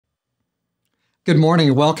Good morning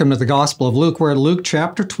and welcome to the Gospel of Luke. We're at Luke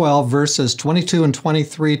chapter 12, verses 22 and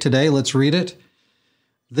 23 today. Let's read it.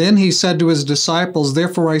 Then he said to his disciples,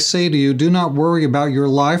 "Therefore I say to you, do not worry about your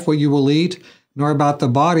life, what you will eat, nor about the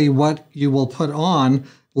body, what you will put on.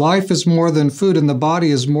 Life is more than food, and the body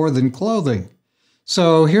is more than clothing."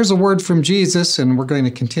 So here's a word from Jesus, and we're going to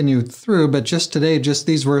continue through, but just today, just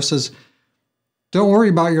these verses. Don't worry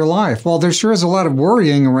about your life. Well, there sure is a lot of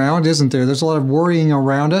worrying around, isn't there? There's a lot of worrying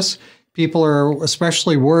around us. People are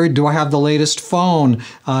especially worried, do I have the latest phone?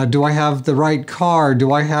 Do I have the right car?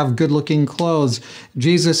 Do I have good-looking clothes?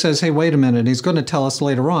 Jesus says, hey, wait a minute. He's going to tell us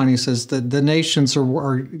later on. He says that the nations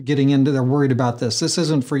are getting into, they're worried about this. This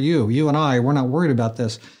isn't for you. You and I, we're not worried about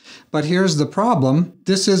this. But here's the problem.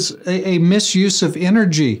 This is a misuse of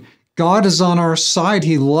energy. God is on our side.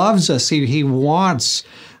 He loves us. He wants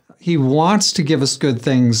to give us good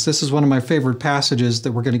things. This is one of my favorite passages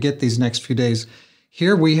that we're going to get these next few days.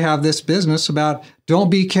 Here we have this business about don't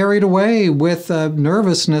be carried away with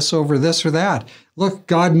nervousness over this or that. Look,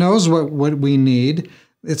 God knows what we need.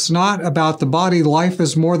 It's not about the body. Life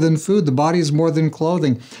is more than food. The body is more than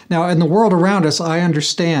clothing. Now, in the world around us, I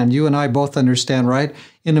understand. You and I both understand, right?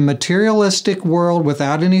 In a materialistic world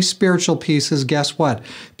without any spiritual pieces, guess what?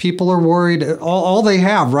 People are worried. All they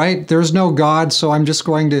have, right? There's no God, so I'm just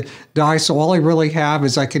going to die. So all I really have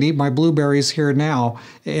is I can eat my blueberries here now,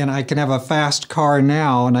 and I can have a fast car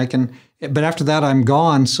now, and I can... But after that, I'm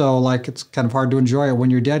gone. So like it's kind of hard to enjoy it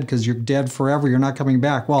when you're dead because you're dead forever. You're not coming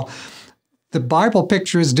back. Well, the Bible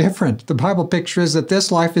picture is different. The Bible picture is that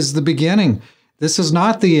this life is the beginning. This is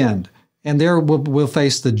not the end. And there we'll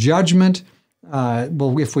face the judgment.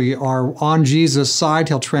 If we are on Jesus' side,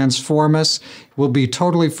 he'll transform us. We'll be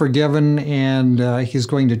totally forgiven, and he's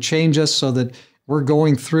going to change us so that we're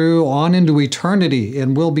going through on into eternity,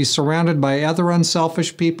 and we'll be surrounded by other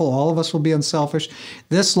unselfish people. All of us will be unselfish.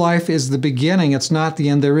 This life is the beginning. It's not the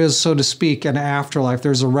end. There is, so to speak, an afterlife.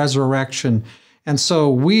 There's a resurrection. And so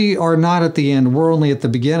we are not at the end, we're only at the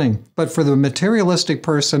beginning. But for the materialistic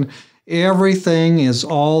person, everything is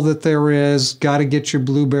all that there is. Got to get your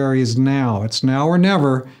blueberries now. It's now or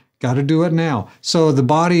never. Got to do it now. So the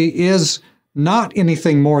body is not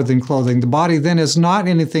anything more than clothing. The body then is not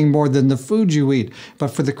anything more than the food you eat. But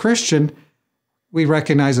for the Christian, we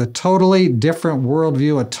recognize a totally different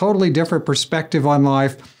worldview, a totally different perspective on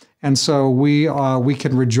life. And so we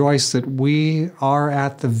can rejoice that we are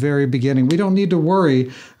at the very beginning. We don't need to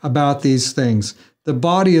worry about these things. The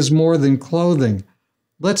body is more than clothing.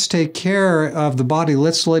 Let's take care of the body.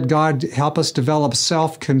 Let's let God help us develop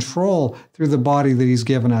self-control through the body that he's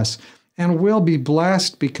given us. And we'll be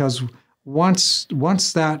blessed because once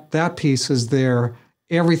that piece is there,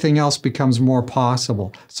 everything else becomes more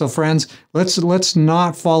possible. So friends, let's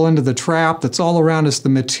not fall into the trap that's all around us, the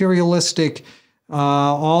materialistic.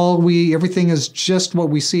 Everything is just what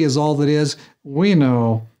we see is all that is. We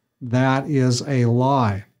know that is a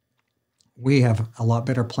lie. We have a lot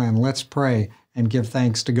better plan. Let's pray and give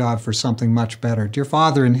thanks to God for something much better. Dear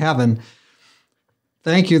Father in heaven,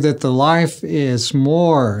 thank you that the life is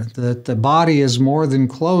more, that the body is more than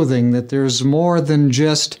clothing, that there's more than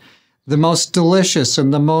just the most delicious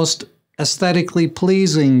and the most aesthetically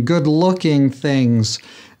pleasing, good-looking things.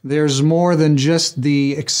 There's more than just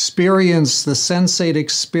the experience, the sensate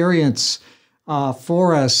experience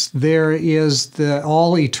for us. There is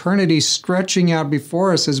all eternity stretching out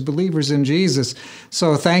before us as believers in Jesus.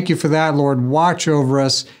 So thank you for that, Lord. Watch over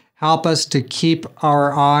us. Help us to keep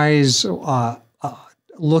our eyes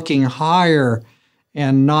looking higher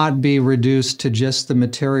and not be reduced to just the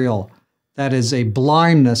material. That is a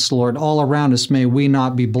blindness, Lord, all around us. May we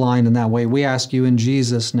not be blind in that way. We ask you in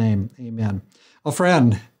Jesus' name. Amen. Well,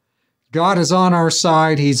 friend, God is on our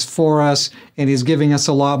side. He's for us, and he's giving us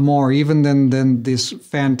a lot more, even than these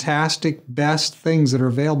fantastic, best things that are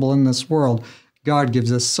available in this world. God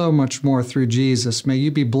gives us so much more through Jesus. May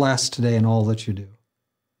you be blessed today in all that you do.